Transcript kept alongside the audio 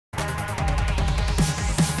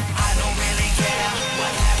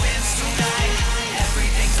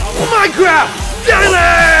Minecraft! Damn it!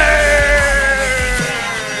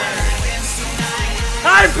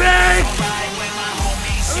 Hi, Pig!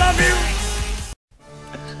 I love you!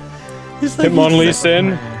 Hey, Mon Lee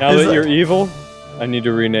Sin, now that you're evil, I need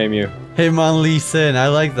to rename you. Hey, Mon Lee Sin, I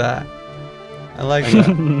like that. I like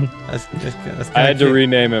that. That's I had to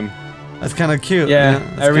rename him. That's kind of cute. Yeah,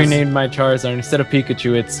 I renamed my Charizard. Instead of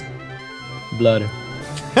Pikachu, it's Blood.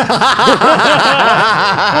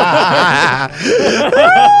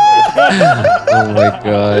 Oh my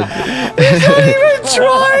god. He's not even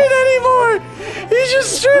trying anymore! He just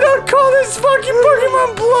straight up called his fucking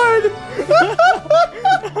Pokemon Blood!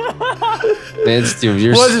 Man, Steve,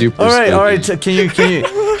 you're super alright, can you,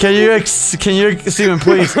 Steven,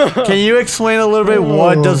 please, can you explain a little bit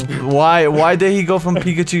why did he go from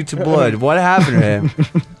Pikachu to Blood? What happened to him?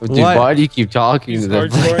 Dude, why do you keep talking to them?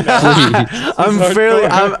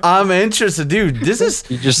 I'm interested, dude. This is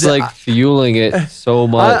you're just like fueling it so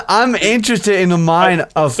much. I'm interested in the mind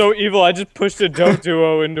of so evil. I just pushed a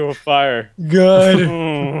Doduo into a fire. Good.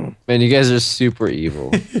 Man, you guys are super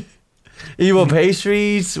evil. Evil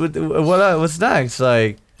pastries. What's next?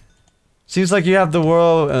 Like, seems like you have the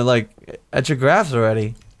world like at your graphs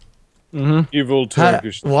already. Evil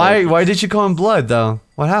Turkish. Why did you call him Blood though?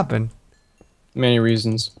 What happened? Many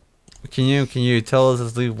reasons. Can you tell us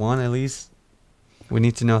at least one at least? We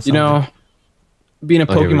need to know something. You know, being a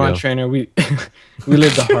Pokemon trainer, we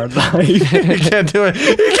lived a hard life. He can't do it.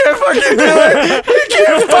 He can't fucking do it. He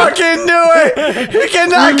can't fucking do it. He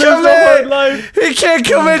cannot commit. He can't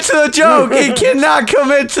commit to the joke. He cannot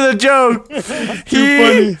commit to the joke.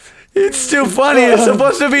 It's too funny. It's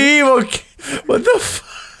supposed to be evil. What the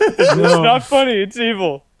fuck? It's not funny. It's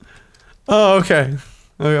evil. Oh, okay.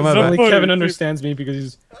 Okay, my bad. Only Kevin understands me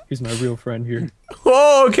because he's my real friend here.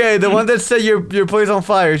 Oh, okay. The one that said your place on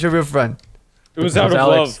fire is your real friend. It was out of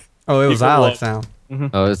love. Oh, it was Alex now.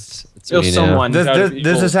 Oh, it's it was someone.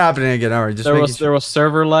 This is happening again. All right, just there was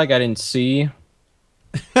server lag I didn't see. And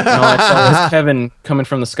all I saw was Kevin coming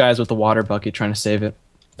from the skies with the water bucket trying to save it.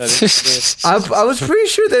 I was pretty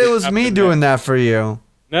sure that it was me doing that for you.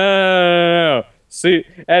 No. See,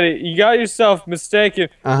 Eddie, you got yourself mistaken.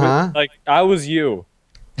 Like I was you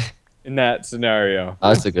in that scenario.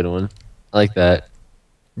 Oh, that's a good one. I like that.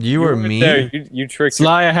 You were me. You tricked.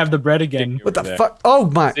 Sly, I have the bread again. What the fuck? Oh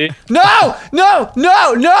my! No!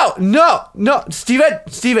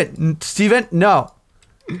 Steven, no!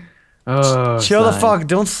 Chill the fuck!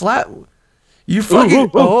 Don't slap! You fucking!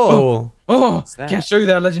 Can't show you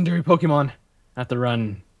that legendary Pokemon. Have to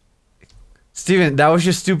run. Steven, that was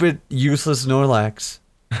your stupid, useless Snorlax.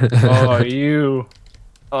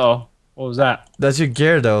 Oh, what was that? That's your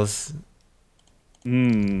Gyarados.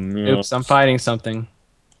 Oops, I'm fighting something.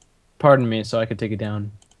 Pardon me, so I could take it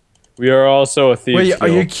down. We are also a thief. Wait, are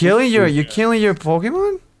you killing your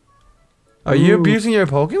Pokemon? Are you abusing your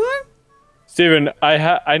Pokemon? Steven,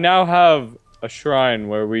 I now have a shrine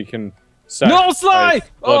where we can No, Sly!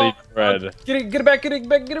 Bloody bread. Get it back.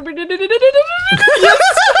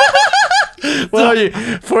 Well,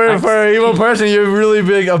 for an evil person, you're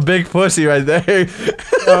really a big pussy right there.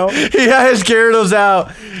 No. He had his Gyarados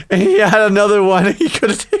out, and he had another one. He could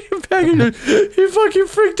have taken it back, and he fucking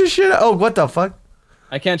freaked the shit out. Oh, what the fuck?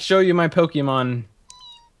 I can't show you my Pokemon.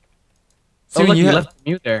 So look, you left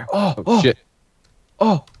mute there. Oh, shit.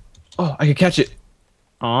 Oh, I can catch it.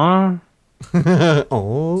 Aww.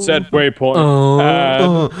 Set waypoint.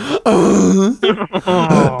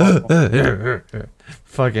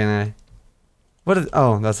 Fucking A. What is?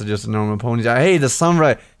 Oh, that's just a normal pony. Hey, the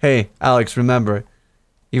sunrise. Hey, Alex, remember,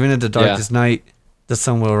 even in the darkest night, the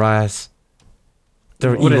sun will rise.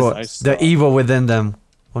 The evil within them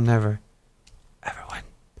will never, ever win.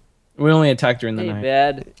 We only attack during the night.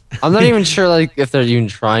 Bad. I'm not even sure like if they're even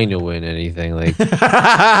trying to win anything. Like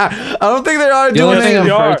I don't think they are the doing only thing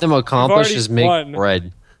anything. I've heard them accomplish is make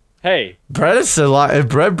bread. Hey, bread is a lot.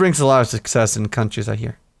 Bread brings a lot of success in countries, I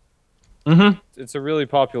hear. It's a really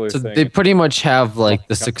popular So thing. they pretty much have like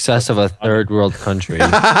the success of a third world country.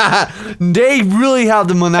 They really have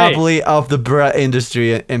the monopoly of the bread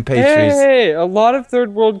industry and pastries. Hey, a lot of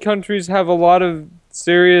third world countries have a lot of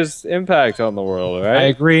serious impact on the world, right? I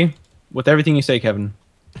agree with everything you say, Kevin.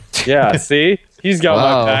 Yeah, see? He's got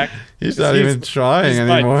my back. He's not even trying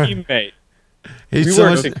anymore. He's my teammate. We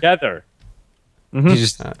work together.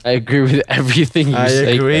 I agree with everything you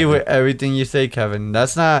say. I agree with everything you say, Kevin.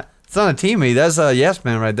 It's not a teammate. That's a yes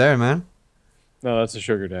man right there, man. No, that's a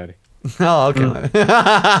sugar daddy. Oh, okay.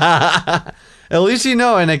 At least you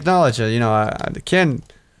know and acknowledge it. You know, I can't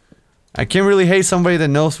really hate somebody that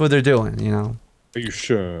knows what they're doing. You know. Are you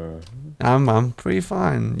sure? I'm pretty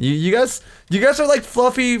fine. You guys are like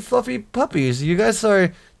fluffy puppies. You guys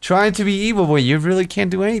are trying to be evil, but you really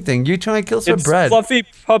can't do anything. You're trying to kill some It's bread. fluffy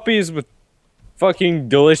puppies with fucking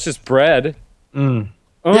delicious bread. Mm.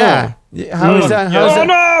 Oh. Yeah. How is that? How is that?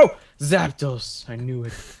 no! Zapdos. I knew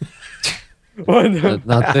it. What the-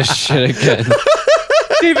 Not this shit again.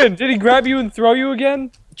 Steven, did he grab you and throw you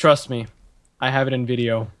again? Trust me, I have it in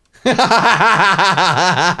video. I'm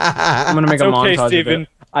gonna make It's a okay, montage Steven. of it.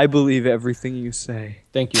 I believe everything you say.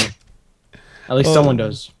 Thank you. At least someone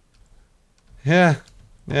does. Yeah.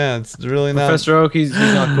 Yeah, it's really not. Professor Oak, he's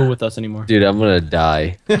not cool with us anymore. Dude, I'm gonna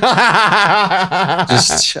die. I'm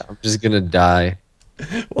just gonna die.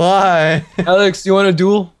 Why? Alex, you want a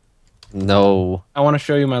duel? No. I want to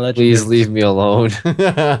show you my legend. Please leave me alone. Don't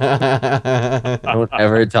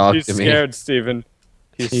ever talk He's to me. scared, Steven.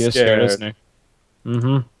 He's He is scared. scared, isn't he?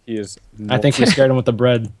 Mm-hmm. He is. I think we scared him with the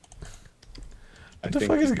bread. What the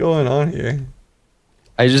fuck is going on here?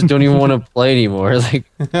 I just don't even want to play anymore. Like,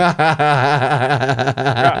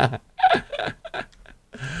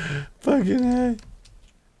 Fucking heck.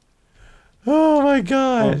 Oh my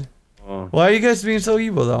god. Oh. Why are you guys being so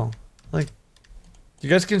evil though? Like, you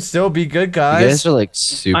guys can still be good you guys. guys are like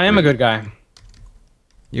super. I am a good guy.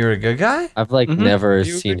 You're a good guy? I've like Mhm. never You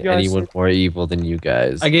seen good guys anyone more evil than you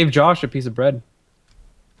guys. I gave Josh a piece of bread.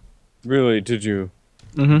 Really? Did you?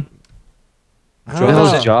 Mm-hmm. I Who don't the hell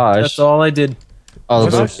know. is Josh? That's all I did. Oh,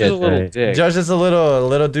 the Josh little Josh is a kid, little right? dick. Josh is a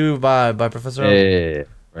little dude by Professor Oak. Yeah,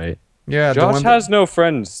 right. Yeah, the Josh one has no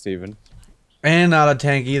friends, Steven. and not a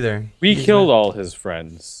tank either. We He's killed not- all his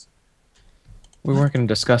friends. We weren't going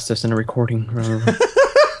to discuss this in a recording. Remember?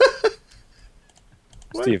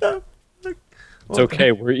 What Steve. the- It's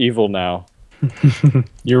okay. We're evil now.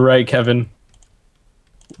 You're right, Kevin.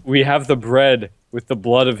 We have the bread with the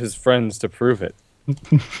blood of his friends to prove it.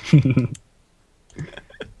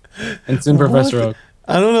 And soon, Professor Oak.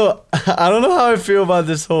 I don't know. I don't know how I feel about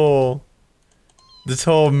this whole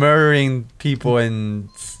murdering people and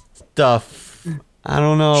stuff. I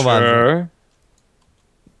don't know about Sure.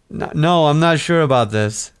 that. No, I'm not sure about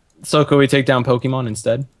this. So could we take down Pokemon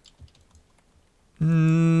instead?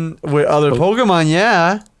 With other Pokemon,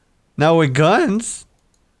 yeah. Now with guns.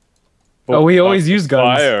 Oh, we always use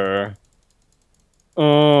guns. Fire.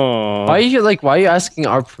 Oh. Why are you asking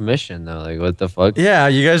our permission though? Like, what the fuck? Yeah,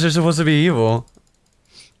 you guys are supposed to be evil.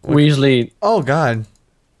 We usually Oh God.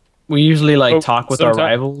 like Oh, talk with our sometime-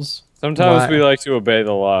 rivals. Sometimes Why? we like to obey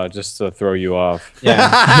the law just to throw you off. Yeah.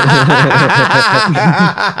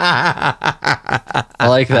 I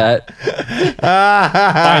like that.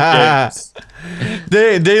 Fine, kids.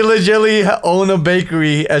 They legitimately own a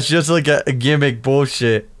bakery as just like a gimmick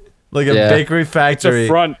bullshit. Like a Yeah. bakery It's factory. a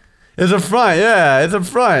front. It's a front, yeah, it's a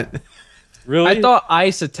front. Really? I thought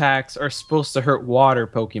ice attacks are supposed to hurt water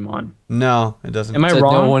Pokemon. No, it doesn't. Am I Said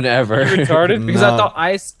wrong? no one ever. You retarded? Because No.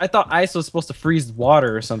 I thought ice was supposed to freeze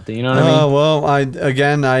water or something. You know what I Oh mean? well, I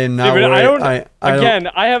am not Steven, worried. I don't. I Again,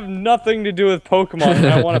 I have nothing to do with Pokemon, and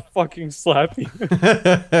I want to fucking slap you. don't.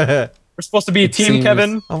 We're supposed to be a team, seems-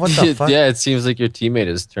 Kevin. Oh, what the fuck? Yeah, it seems like your teammate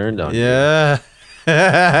has turned on you. Yeah.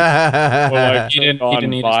 Well, I He didn't on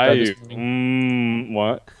eat his by bread this you.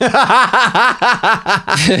 What?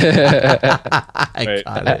 I Wait.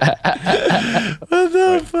 got it. What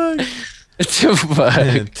the fuck?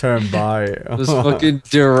 Fuck. Turn by. This fucking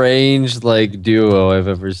deranged like duo I've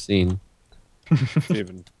ever seen.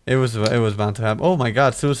 Steven. It was bound to happen. Oh my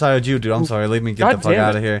god, suicidal Jew, dude. I'm sorry. Let me get God the fuck damn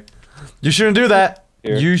out it. of here. You shouldn't do that.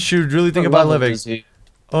 Here. You should really think about living.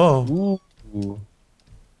 Oh,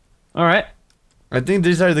 All right. I think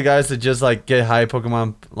these are the guys that just like get high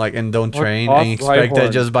Pokemon like and don't train off and expect Rhyhorn.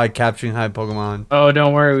 it just by capturing high Pokemon. Oh,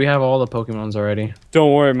 don't worry. We have all the Pokemons already.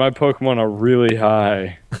 Don't worry, my Pokemon are really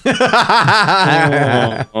high.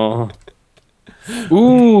 Oh.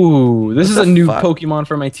 Ooh, this is a new fuck? Pokemon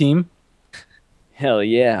for my team. Hell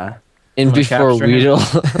yeah. And Am I before capturing Weedle,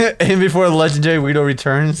 And before the legendary Weedle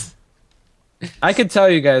returns. I could tell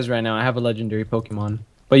you guys right now I have a legendary Pokemon,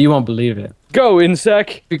 but you won't believe it. Go,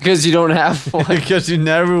 Insect. because you don't have one. Because you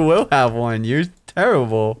never will have one. You're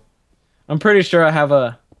terrible. I'm pretty sure I have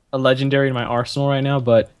a legendary in my arsenal right now,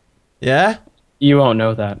 but Yeah? you won't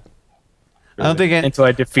know that I don't think until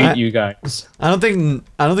I defeat I- you guys. I don't think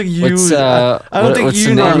you What's, I don't what- think what's you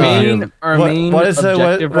the know name of me. your- Our What- main what is the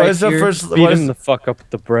objective what right is the here- first Beat what him is, the fuck up with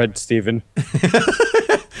the bread, Steven.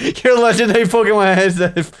 your legendary Pokemon is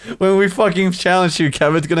that if, when we fucking challenge you,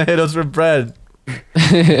 Kevin's gonna hit us with bread.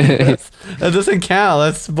 That doesn't count.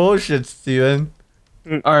 That's bullshit, Steven.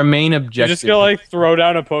 our main You're objective. just gonna like throw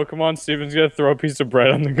down a Pokemon. Steven's gonna throw a piece of bread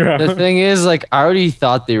on the ground. The thing is, like, I already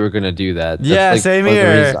thought they were gonna do that. That's, Yeah, like, same one of the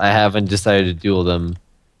here. reasons I haven't decided to duel them.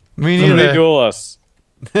 Me Somebody neither. duel us.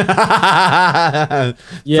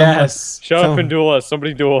 Yes. Shut up and duel us.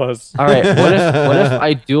 Somebody duel us. All right, what if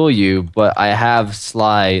I duel you, but I have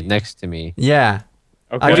Sly next to me? Yeah.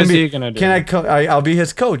 Okay. I What can is be, he gonna do? Can I'll be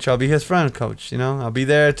his coach. I'll be his friend coach. You know, I'll be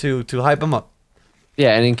there to hype him up.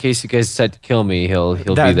 Yeah, and in case you guys decide to kill me, he'll be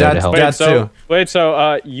That- there to that's- help.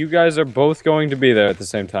 that- too. You guys are both going to be there at the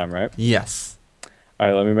same time, right? Yes. All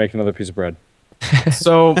right, let me make another piece of bread.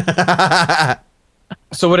 So,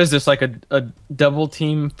 so what is this, like a double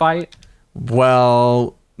team fight?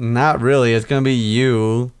 Well, not really. It's gonna be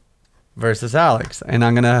you versus Alex, and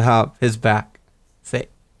I'm gonna have his back. Say.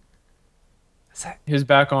 His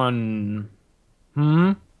back on.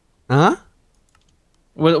 Hmm. Huh?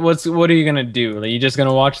 What are you gonna do? Like, you just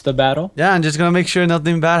gonna watch the battle? Yeah, I'm just gonna make sure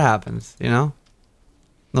nothing bad happens. You know,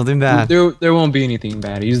 nothing bad. There won't be anything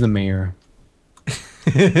bad. He's the mayor.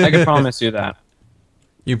 I can promise you that.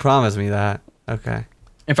 You promised me that. Okay.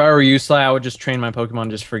 If I were you, Sly, I would just train my Pokemon.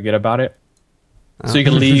 Just forget about it. So you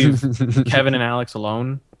can leave Kevin and Alex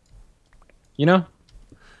alone. You know?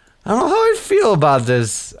 I don't know how I feel about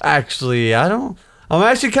this. Actually, I don't. I'm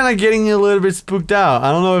actually kind of getting a little bit spooked out.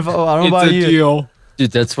 I don't know about you. deal.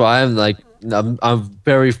 Dude, that's why I'm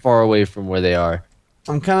very far away from where they are.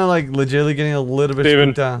 I'm kind of like legitimately getting a little bit Steven.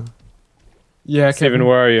 spooked out. Yeah, Steven, Kevin.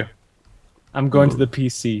 where are you? I'm going to the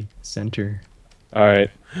PC center. All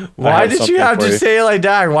right. Why have did you something have for to you. say it like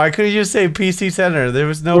that? Why couldn't you just say PC Center? There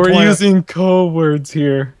was no We're point. using code words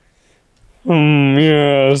here.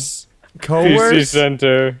 Yes. Code PC words?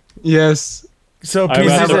 Center. Yes. So I'm PC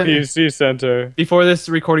at the Center. PC Center. Before this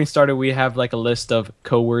recording started, we have like a list of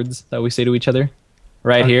code words that we say to each other.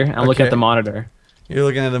 Right here. I'm looking okay. at the monitor. You're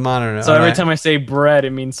looking at the monitor. So every alright. time I say bread, it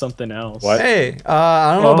means something else. What? Hey,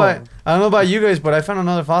 I don't know about you guys, but I found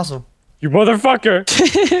another fossil. You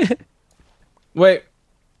motherfucker! Wait.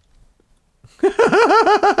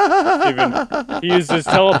 Steven, he used his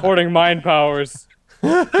teleporting mind powers.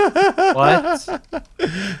 What?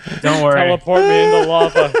 Don't worry. Teleport me into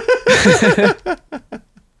lava.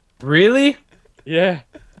 Really? Yeah.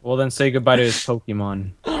 Well, then say goodbye to his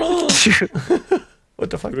Pokemon. What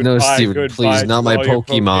the fuck? No, Goodbye, Steven, goodbye please, to not my all your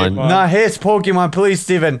Pokemon. Not his Pokemon, please,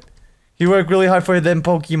 Steven. He worked really hard for them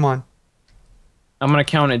Pokemon. I'm gonna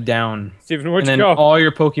count it down. Steven, where'd And you then go? all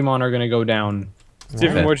your Pokemon are gonna go down.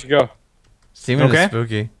 Steven, Okay. where'd you go? Steven Okay. is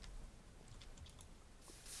spooky.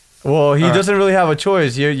 Well, he doesn't really have a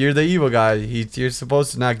choice. You're the evil guy. You're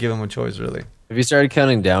supposed to not give him a choice, really. Have you started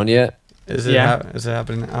counting down yet? Is it Yeah. is it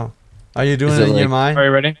happening now? Are you doing Is it it in your like- mind? Are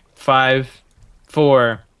you ready? 5,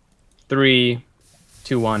 4, 3,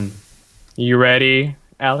 2, 1. You ready,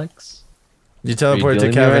 Alex? You teleported to dueling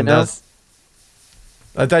me Kevin. right now? That's.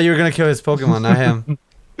 I thought you were gonna kill his Pokemon, not him.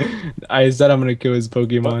 I said I'm gonna kill his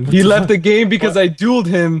Pokemon. He left the game because I dueled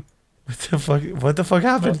him. What the fuck? What the fuck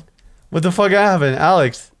happened? What the fuck happened,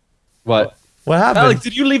 Alex? What? What happened? Alex,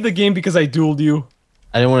 did you leave the game because I dueled you?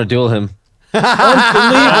 I didn't want to duel him.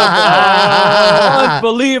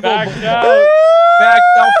 Unbelievable! Back down! Back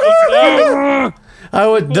down. I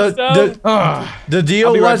would. Ah, The deal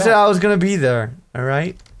I'll be right was that back. I was gonna be there. All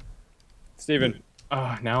right. Steven.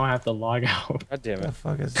 now I have to log out. God damn The it.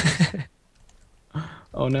 fuck is this?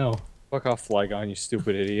 Oh no. Fuck off, Flygon, you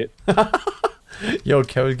stupid idiot. Yo,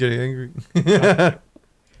 Kevin's getting angry.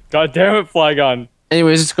 God damn it, Flygon.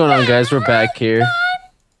 Anyways, what's going on, guys? We're back here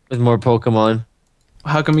with more Pokemon.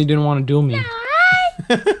 How come you didn't want to duel me?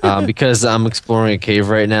 Because I'm exploring a cave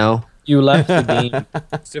right now, You left the game.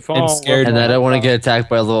 Stephon, scared and I don't want to get attacked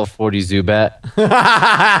by a level 40 Zubat.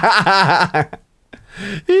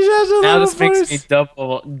 He has a Now little this makes voice.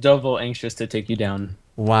 me double anxious to take you down.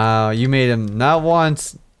 Wow, you made him not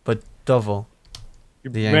once, but double. You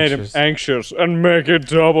The made anxious. him anxious and make it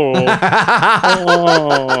double. Oh.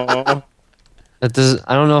 That does.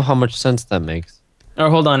 I don't know how much sense that makes. Oh,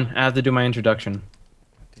 hold on. I have to do my introduction.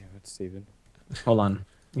 Damn it, Steven. Hold on.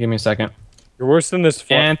 Give me a second. You're worse than this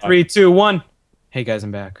Flygon. And 3, 2, 1. Hey guys,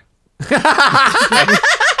 I'm back.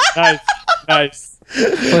 Nice, nice.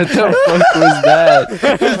 What the fuck was that?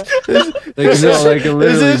 Like, no, like literally.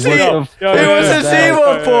 This is what evil. the Yo, He yo, was yo, his yo, evil,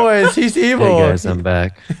 yo, yo. boys. He's evil. Hey guys, I'm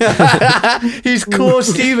back. He's cool,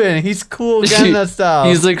 Steven. He's cool, Gangnam style.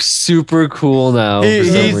 He's like super cool now. For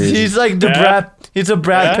some reason. He's like the Yeah. Brad. He's a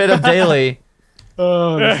Brad Yeah. Pitt of Daily.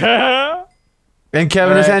 Oh, And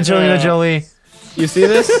Kevin is Alright, Angelina Jolie. you see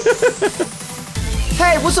this?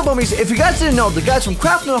 Hey, what's up, homies? If you guys didn't know, the guys from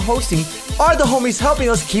Craft No Hosting are the homies helping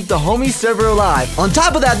us keep the homie server alive. On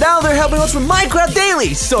top of that, now they're helping us with Minecraft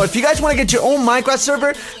Daily. So if you guys want to get your own Minecraft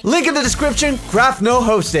server, link in the description, Craft No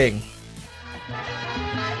Hosting.